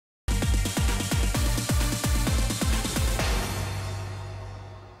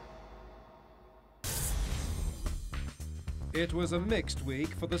It was a mixed week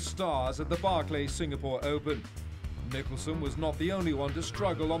for the stars at the Barclays Singapore Open. Nicholson was not the only one to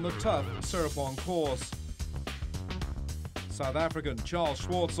struggle on the tough Serpong course. South African Charles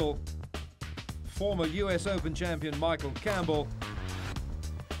Schwartzel, former US Open champion Michael Campbell,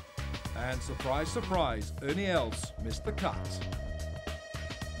 and surprise, surprise, Ernie Els missed the cut.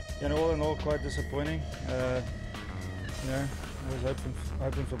 All in all, quite disappointing. I was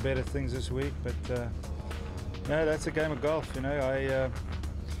hoping for better things this week, but that's a game of golf. I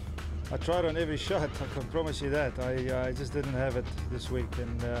tried on every shot. I can promise you that. I just didn't have it this week,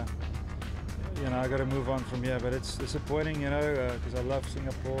 and I got to move on from here. But it's disappointing, because I love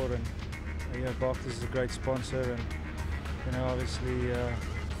Singapore, and Barclays is a great sponsor, and obviously, I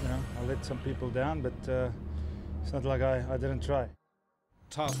let some people down, but it's not like I didn't try.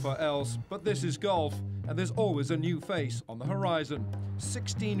 Tough for Els, but this is golf, and there's always a new face on the horizon.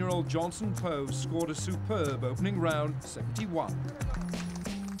 16-year-old Johnson Poe scored a superb opening round, 71.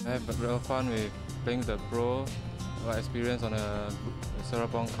 I have real fun with playing the pro experience on a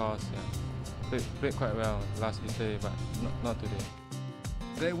Serpong course. Yeah. Played quite well last weekday, but not today.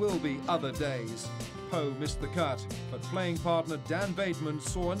 There will be other days. Poe missed the cut, but playing partner Dan Bateman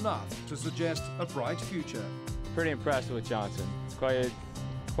saw enough to suggest a bright future. Pretty impressed with Johnson. Quite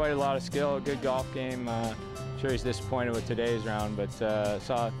a lot of skill, good golf game. Sure he's disappointed with today's round, but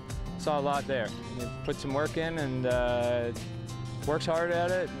saw a lot there. He put some work in and works hard at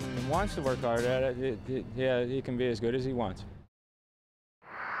it and wants to work hard at it. He can be as good as he wants.